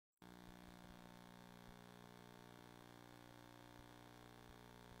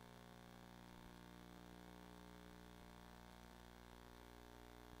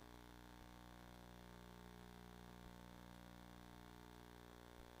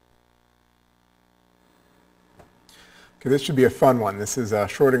Okay, this should be a fun one. This is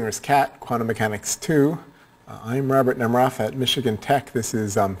Schrodinger's cat, Quantum Mechanics 2. I'm Dr.Nemiroff at Michigan Tech. This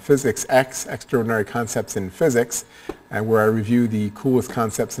is Physics X, Extraordinary Concepts in Physics, where I review the coolest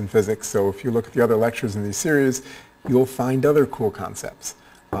concepts in physics. So if you look at the other lectures in these series, you'll find other cool concepts.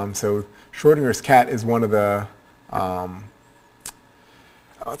 So Schrodinger's cat is one of the,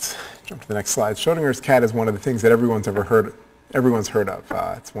 let's jump to the next slide. Schrodinger's cat is one of the things that everyone's heard of.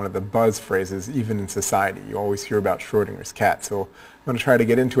 It's one of the buzz phrases, even in society. You always hear about Schrodinger's cat. So I'm going to try to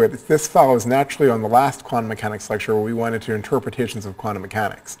get into it. This follows naturally on the last quantum mechanics lecture where we went into interpretations of quantum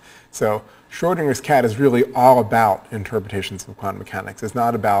mechanics. So Schrodinger's cat is really all about interpretations of quantum mechanics. It's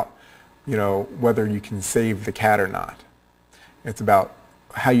not about, whether you can save the cat or not. It's about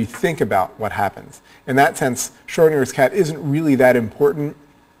how you think about what happens. In that sense, Schrodinger's cat isn't really that important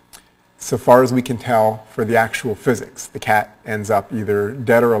so far as we can tell for the actual physics. The cat ends up either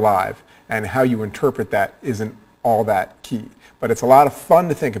dead or alive, and how you interpret that isn't all that key. But it's a lot of fun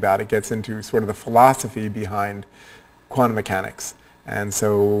to think about. It gets into sort of the philosophy behind quantum mechanics. And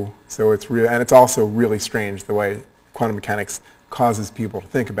so it's real, and it's also really strange the way quantum mechanics causes people to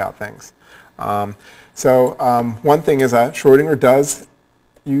think about things. One thing is Schrodinger does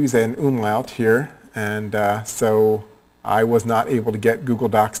use an umlaut here, and so I was not able to get Google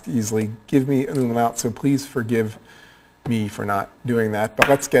Docs to easily give me an umlaut, so please forgive me for not doing that. But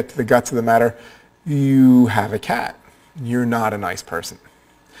let's get to the guts of the matter. You have a cat. You're not a nice person.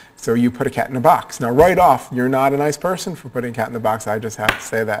 So you put a cat in a box. Now right off, you're not a nice person for putting a cat in the box. I just have to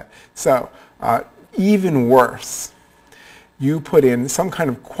say that. So even worse, you put in some kind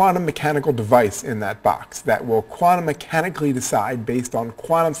of quantum mechanical device in that box that will quantum mechanically decide based on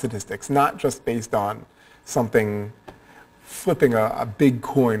quantum statistics, not just based on something flipping a big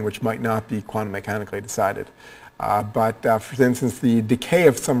coin which might not be quantum mechanically decided. For instance, the decay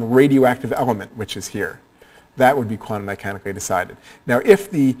of some radioactive element which is here, that would be quantum mechanically decided. Now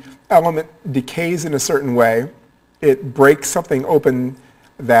if the element decays in a certain way, it breaks something open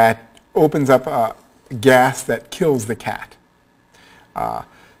that opens up a gas that kills the cat.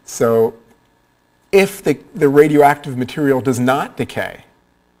 So if the radioactive material does not decay,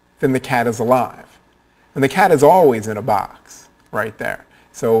 then the cat is alive. And the cat is always in a box right there.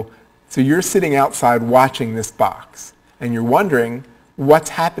 So you're sitting outside watching this box, and you're wondering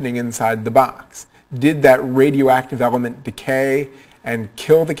what's happening inside the box. Did that radioactive element decay and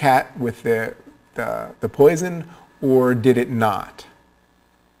kill the cat with the poison, or did it not?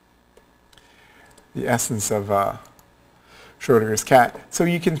 The essence of Schrodinger's cat. So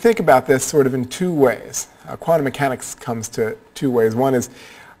you can think about this sort of in two ways. Quantum mechanics comes to two ways. One is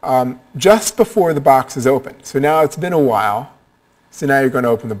just before the box is open. So now it's been a while, so now you're going to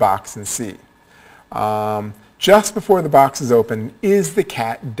open the box and see. Just before the box is open, is the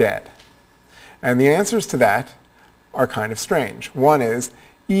cat dead? And the answers to that are kind of strange. One is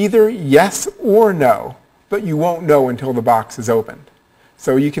either yes or no, but you won't know until the box is opened.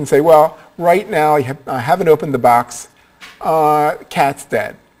 So you can say, well, right now I haven't opened the box, cat's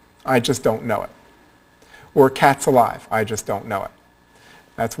dead, I just don't know it. Or cat's alive, I just don't know it.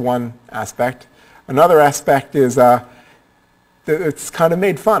 That's one aspect. Another aspect is it's kind of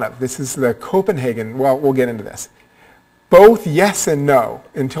made fun of. This is the Copenhagen, well, we'll get into this. Both yes and no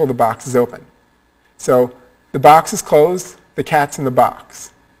until the box is open. So the box is closed, the cat's in the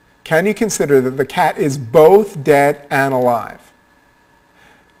box. Can you consider that the cat is both dead and alive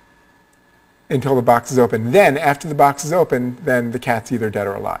until the box is open? Then, after the box is open, then the cat's either dead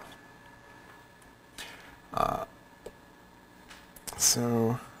or alive.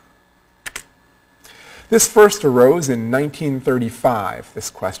 This first arose in 1935,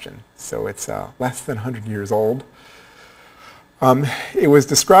 this question. So it's less than 100 years old. It was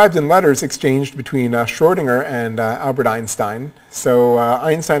described in letters exchanged between Schrodinger and Albert Einstein. So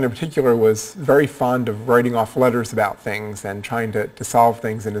Einstein in particular was very fond of writing off letters about things and trying to solve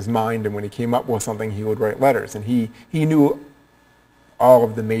things in his mind. And when he came up with something, he would write letters. And he knew all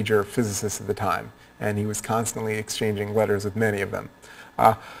of the major physicists of the time. And he was constantly exchanging letters with many of them.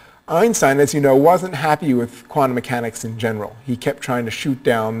 Einstein, as you know, wasn't happy with quantum mechanics in general. He kept trying to shoot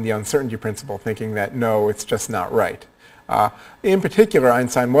down the uncertainty principle, thinking that, no, it's just not right. In particular,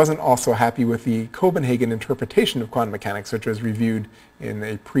 Einstein wasn't also happy with the Copenhagen interpretation of quantum mechanics, which was reviewed in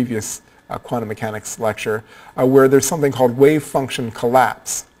a previous quantum mechanics lecture, where there's something called wave function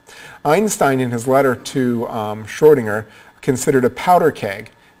collapse. Einstein, in his letter to Schrodinger, considered a powder keg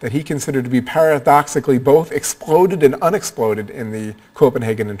that he considered to be paradoxically both exploded and unexploded in the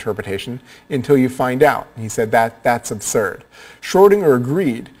Copenhagen interpretation until you find out. He said that's absurd. Schrodinger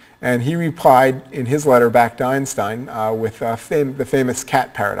agreed, and he replied in his letter back to Einstein with the famous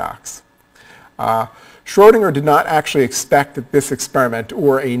cat paradox. Schrodinger did not actually expect that this experiment,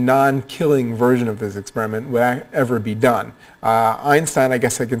 or a non-killing version of this experiment, would ever be done. Einstein, I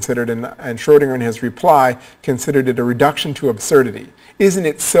guess, had considered, and Schrodinger in his reply, considered it a reduction to absurdity. Isn't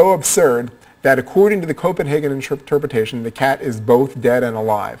it so absurd that according to the Copenhagen interpretation, the cat is both dead and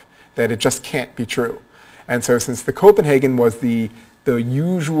alive, that it just can't be true? And so since the Copenhagen was the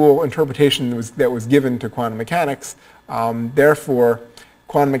usual interpretation that was given to quantum mechanics, therefore,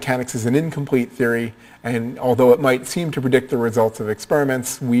 quantum mechanics is an incomplete theory, and although it might seem to predict the results of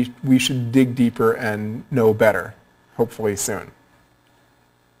experiments, we should dig deeper and know better, hopefully soon.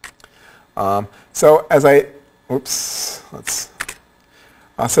 So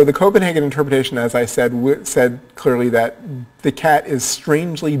the Copenhagen interpretation, as I said clearly that the cat is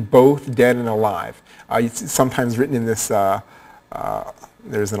strangely both dead and alive. It's sometimes written in this,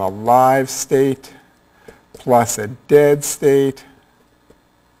 there's an alive state plus a dead state.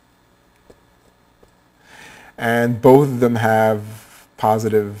 And both of them have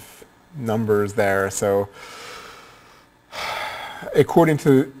positive numbers there. So according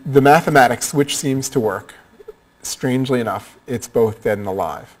to the mathematics, which seems to work, strangely enough, it's both dead and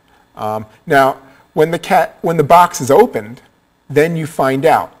alive. Now, when the box is opened, then you find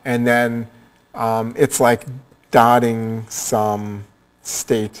out. And then it's like dotting some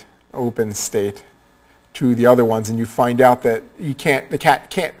state, open state, to the other ones. And you find out that the cat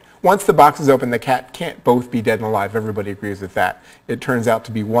can't. Once the box is open, the cat can't both be dead and alive. Everybody agrees with that. It turns out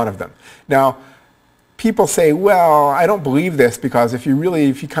to be one of them. Now, people say, well, I don't believe this, because if you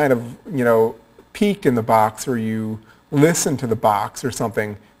kind of, peeked in the box, or you listened to the box or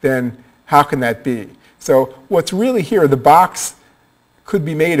something, then how can that be? So what's really here, the box could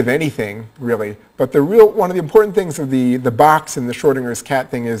be made of anything, really. But one of the important things of the box in the Schrodinger's cat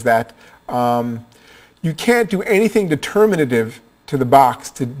thing is that you can't do anything determinative to the box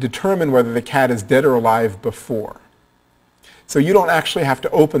to determine whether the cat is dead or alive before. So you don't actually have to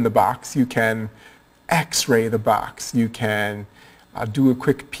open the box. You can X-ray the box. You can do a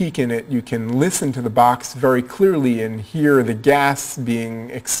quick peek in it. You can listen to the box very clearly and hear the gas being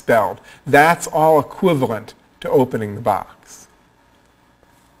expelled. That's all equivalent to opening the box.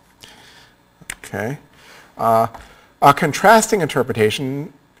 Okay. A contrasting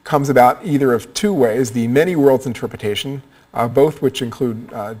interpretation comes about either of two ways: the many worlds interpretation, both which include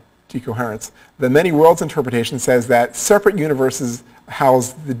decoherence. The many worlds interpretation says that separate universes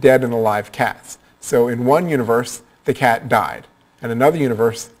house the dead and alive cats. So in one universe, the cat died. In another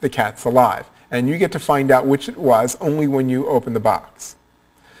universe, the cat's alive. And you get to find out which it was only when you open the box.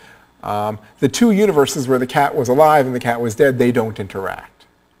 The two universes where the cat was alive and the cat was dead, they don't interact.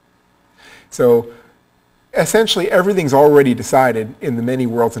 So essentially, everything's already decided in the many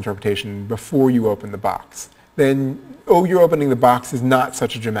worlds interpretation before you open the box. Then, you're opening the box is not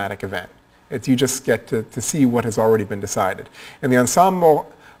such a dramatic event. You just get to see what has already been decided. In the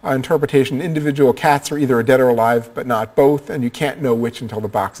ensemble interpretation, individual cats are either dead or alive, but not both, and you can't know which until the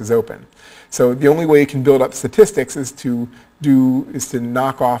box is open. So the only way you can build up statistics is to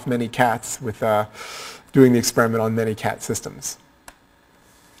knock off many cats with doing the experiment on many cat systems.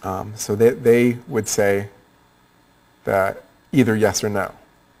 So they would say that either yes or no.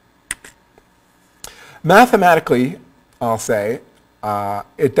 Mathematically, I'll say,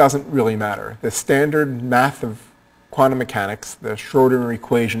 it doesn't really matter. The standard math of quantum mechanics, the Schrodinger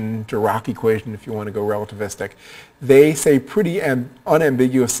equation, Dirac equation, if you want to go relativistic, they say pretty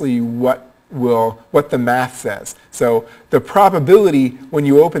unambiguously what the math says. So the probability when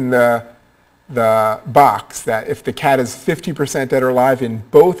you open the box that if the cat is 50% dead or alive in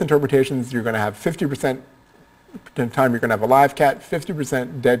both interpretations, you're going to have 50% of the time you're going to have a live cat,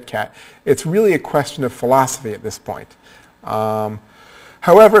 50% dead cat. It's really a question of philosophy at this point.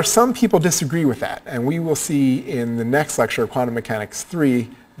 However, some people disagree with that, and we will see in the next lecture, Quantum Mechanics 3,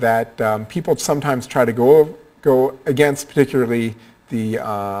 that people sometimes try to go against particularly the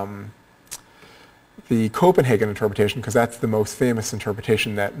Copenhagen interpretation, because that's the most famous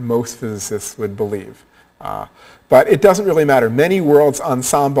interpretation that most physicists would believe. But it doesn't really matter. Many worlds,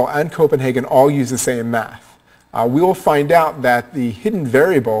 ensemble, and Copenhagen all use the same math. We will find out that the hidden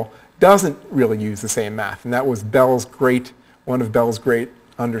variable doesn't really use the same math, and that was one of Bell's great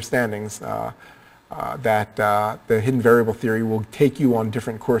understandings, that the hidden variable theory will take you on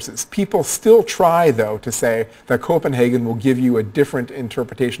different courses. People still try, though, to say that Copenhagen will give you a different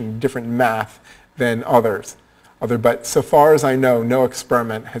interpretation, different math than others. But so far as I know, no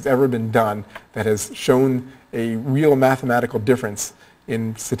experiment has ever been done that has shown a real mathematical difference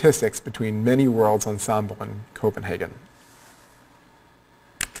in statistics between many worlds, ensemble, and Copenhagen.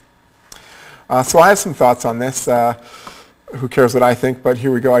 So I have some thoughts on this. who cares what I think, but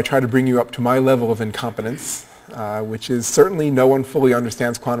here we go. I try to bring you up to my level of incompetence, which is certainly no one fully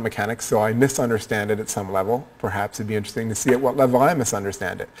understands quantum mechanics, so I misunderstand it at some level. Perhaps it'd be interesting to see at what level I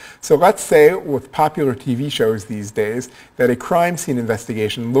misunderstand it. So let's say with popular TV shows these days that a crime scene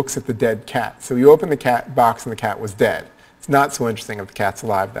investigation looks at the dead cat. So you open the cat box and the cat was dead. It's not so interesting if the cat's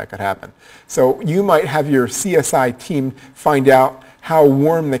alive. That could happen. So you might have your CSI team find out how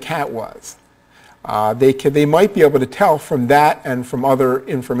warm the cat was. They might be able to tell from that and from other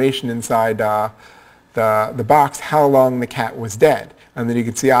information inside the box how long the cat was dead. And then you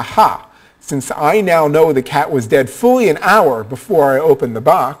can see, aha, since I now know the cat was dead fully an hour before I opened the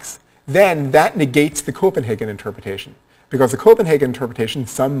box, then that negates the Copenhagen interpretation. Because the Copenhagen interpretation,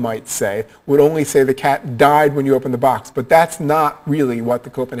 some might say, would only say the cat died when you opened the box. But that's not really what the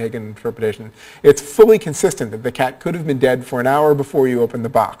Copenhagen interpretation is. It's fully consistent that the cat could have been dead for an hour before you opened the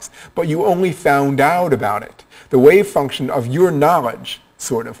box. But you only found out about it. The wave function of your knowledge,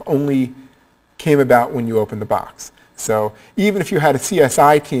 sort of, only came about when you opened the box. So even if you had a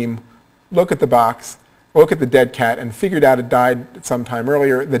CSI team look at the box, look at the dead cat, and figured out it died sometime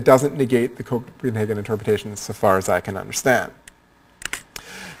earlier, that doesn't negate the Copenhagen interpretation so far as I can understand.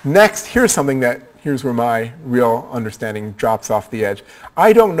 Next, here's where my real understanding drops off the edge.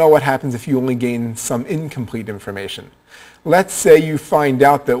 I don't know what happens if you only gain some incomplete information. Let's say you find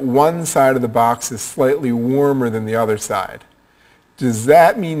out that one side of the box is slightly warmer than the other side. Does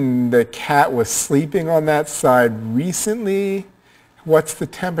that mean the cat was sleeping on that side recently? What's the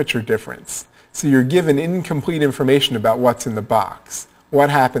temperature difference? So you're given incomplete information about what's in the box. What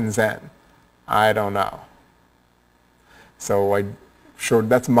happens then? I don't know. So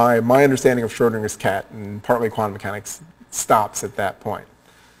that's my understanding of Schrodinger's cat, and partly quantum mechanics stops at that point.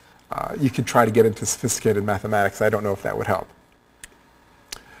 You could try to get into sophisticated mathematics. I don't know if that would help.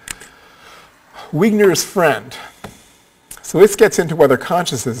 Wigner's friend. So this gets into whether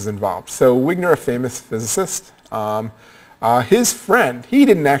consciousness is involved. So Wigner, a famous physicist, his friend, he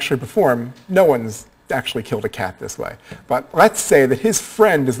didn't actually perform. No one's actually killed a cat this way. But let's say that his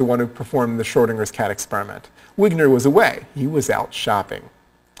friend is the one who performed the Schrodinger's cat experiment. Wigner was away. He was out shopping.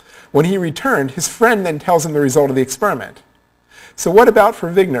 When he returned, his friend then tells him the result of the experiment. So what about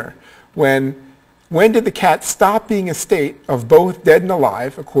for Wigner? When did the cat stop being a state of both dead and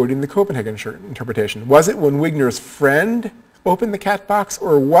alive, according to the Copenhagen interpretation? Was it when Wigner's friend opened the cat box,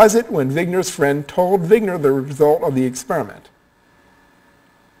 or was it when Wigner's friend told Wigner the result of the experiment?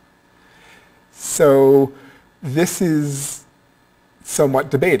 So this is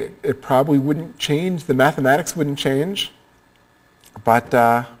somewhat debated. It probably wouldn't change. The mathematics wouldn't change. But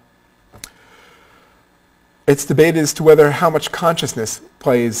it's debated as to whether how much consciousness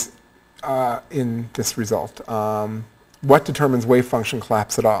plays in this result. What determines wave function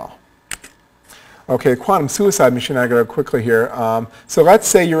collapse at all? Okay, quantum suicide machine, I gotta go quickly here. So let's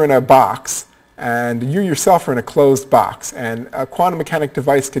say you're in a box, and you yourself are in a closed box, and a quantum mechanic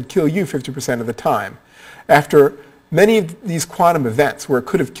device could kill you 50% of the time. After many of these quantum events where it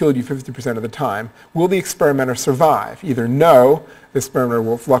could have killed you 50% of the time, will the experimenter survive? Either no, the experimenter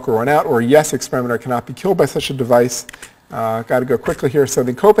will luck or run out, or yes, the experimenter cannot be killed by such a device. Got to go quickly here. So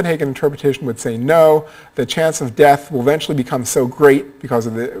the Copenhagen interpretation would say no. The chance of death will eventually become so great because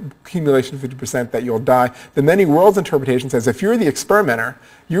of the accumulation of 50% that you'll die. The many worlds interpretation says if you're the experimenter,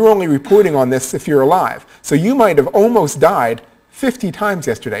 you're only reporting on this if you're alive. So you might have almost died 50 times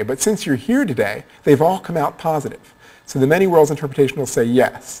yesterday, but since you're here today, they've all come out positive. So the many worlds interpretation will say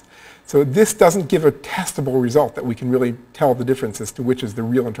yes. So this doesn't give a testable result that we can really tell the difference as to which is the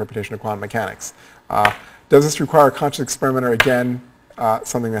real interpretation of quantum mechanics. Does this require a conscious experimenter? Again,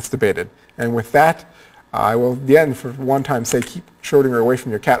 something that's debated. And with that, I will, at the end, for one time, say keep Schrodinger away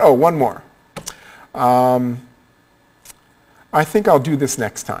from your cat. Oh, one more. I think I'll do this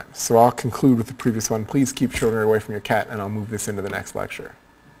next time. So I'll conclude with the previous one. Please keep Schrodinger away from your cat, and I'll move this into the next lecture.